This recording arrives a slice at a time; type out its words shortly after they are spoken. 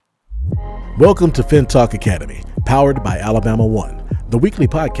Welcome to FinTalk Academy, powered by Alabama One, the weekly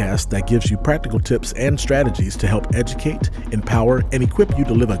podcast that gives you practical tips and strategies to help educate, empower, and equip you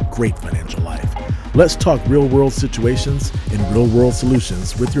to live a great financial life. Let's talk real-world situations and real-world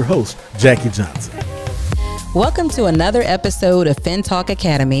solutions with your host, Jackie Johnson. Welcome to another episode of FinTalk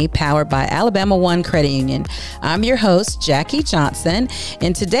Academy, powered by Alabama One Credit Union. I'm your host, Jackie Johnson,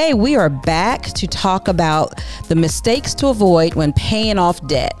 and today we are back to talk about the mistakes to avoid when paying off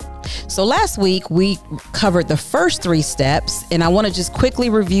debt. So last week we covered the first three steps, and I want to just quickly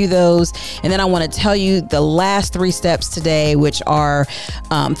review those, and then I want to tell you the last three steps today, which are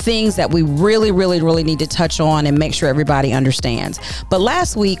things that we really need to touch on and make sure everybody understands. But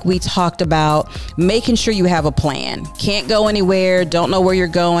last week we talked about making sure you have a plan. Can't go anywhere, don't know where you're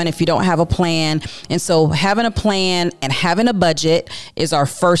going if you don't have a plan. And so having a plan and having a budget is our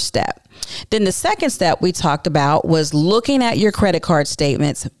first step. Then the second step we talked about was looking at your credit card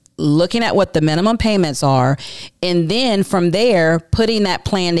statements, looking at what the minimum payments are, and then from there, putting that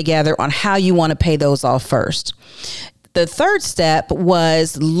plan together on how you want to pay those off first. The third step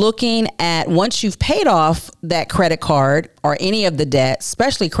was looking at, once you've paid off that credit card or any of the debt,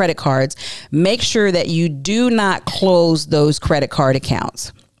 especially credit cards, make sure that you do not close those credit card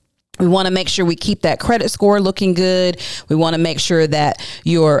accounts. We want to make sure we keep that credit score looking good. We want to make sure that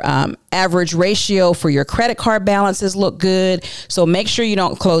your average ratio for your credit card balances look good. So make sure you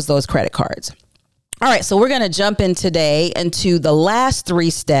don't close those credit cards. All right, so we're going to jump in today into the last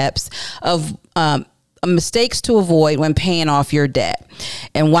three steps of mistakes to avoid when paying off your debt.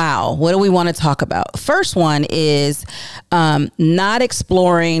 And wow, what do we want to talk about? First one is not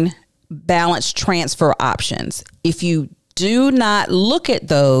exploring balance transfer options. If you do not look at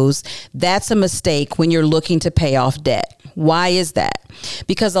those, that's a mistake when you're looking to pay off debt. Why is that?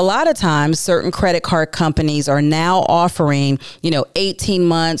 Because a lot of times certain credit card companies are now offering, 18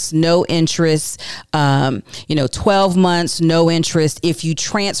 months, no interest, 12 months, no interest if you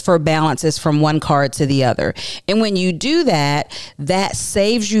transfer balances from one card to the other. And when you do that, that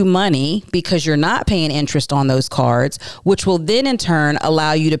saves you money because you're not paying interest on those cards, which will then in turn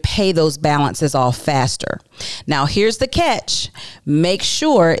allow you to pay those balances off faster. Now, here's the catch. Make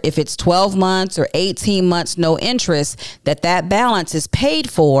sure if it's 12 months or 18 months, no interest, that balance is paid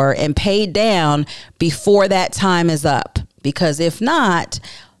for and paid down before that time is up. Because if not,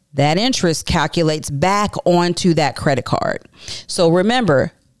 that interest calculates back onto that credit card. So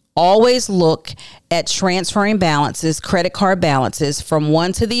remember, always look at transferring balances, credit card balances from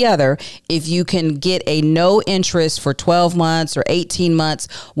one to the other. If you can get a no interest for 12 months or 18 months,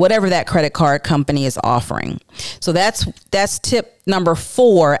 whatever that credit card company is offering. So that's tip number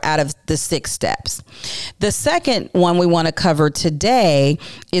 4 out of the 6 steps. The second one we want to cover today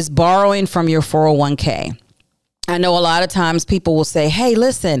is borrowing from your 401k. I know a lot of times people will say, hey,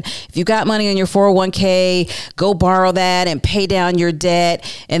 listen, if you got money in your 401k, go borrow that and pay down your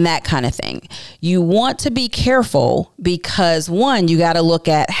debt and that kind of thing. You want to be careful because, one, you got to look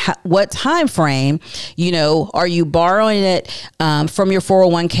at what time frame, are you borrowing it from your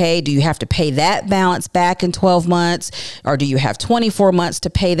 401k? Do you have to pay that balance back in 12 months? Or do you have 24 months to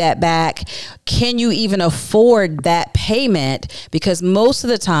pay that back? Can you even afford that payment? Because most of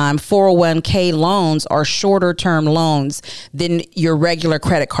the time, 401k loans are shorter term loans than your regular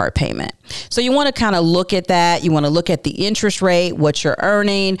credit card payment. So you want to kind of look at that. You want to look at the interest rate, what you're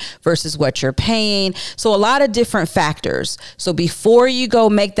earning versus what you're paying. So a lot of different factors. So before you go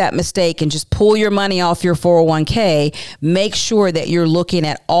make that mistake and just pull your money off your 401k, make sure that you're looking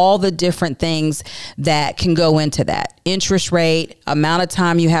at all the different things that can go into that. Interest rate, amount of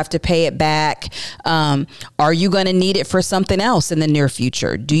time you have to pay it back. Are you going to need it for something else in the near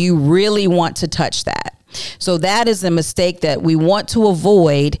future? Do you really want to touch that? So that is a mistake that we want to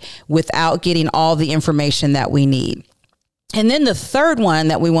avoid without getting all the information that we need. And then the third one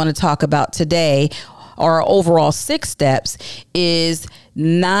that we want to talk about today, our overall 6 steps, is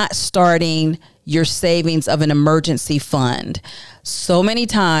not starting your savings of an emergency fund. So many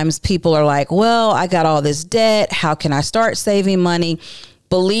times people are like, well, I got all this debt. How can I start saving money?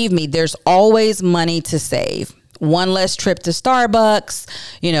 Believe me, there's always money to save. One less trip to Starbucks,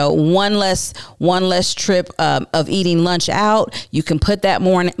 one less trip of eating lunch out. You can put that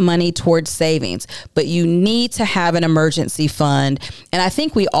more money towards savings, but you need to have an emergency fund. And I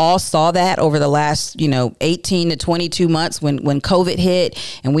think we all saw that over the last, 18 to 22 months when COVID hit,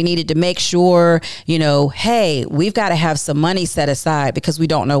 and we needed to make sure, hey, we've got to have some money set aside because we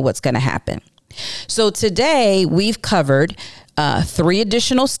don't know what's going to happen. So today we've covered 3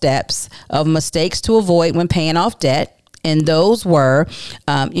 additional steps of mistakes to avoid when paying off debt. And those were,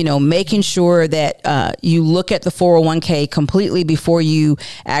 making sure that you look at the 401k completely before you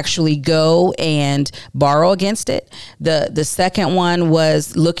actually go and borrow against it. The second one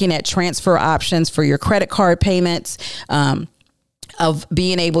was looking at transfer options for your credit card payments, of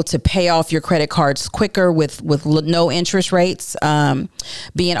being able to pay off your credit cards quicker with no interest rates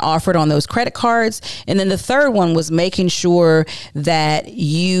being offered on those credit cards. And then the third one was making sure that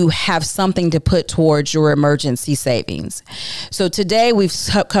you have something to put towards your emergency savings. So today we've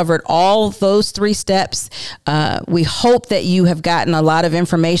covered all of those 3 steps. We hope that you have gotten a lot of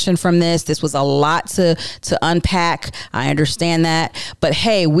information from this. This was a lot to unpack. I understand that. But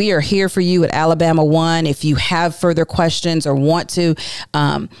hey, we are here for you at Alabama One. If you have further questions or want to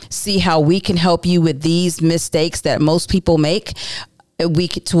see how we can help you with these mistakes that most people make,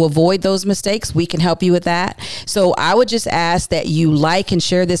 to avoid those mistakes, we can help you with that. So I would just ask that you like and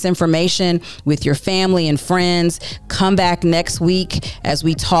share this information with your family and friends. Come back next week as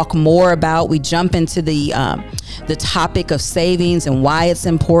we talk more about, we jump into the topic of savings and why it's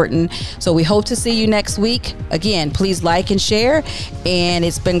important. So we hope to see you next week. Again, please like and share, and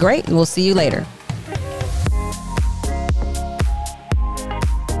it's been great, and we'll see you later.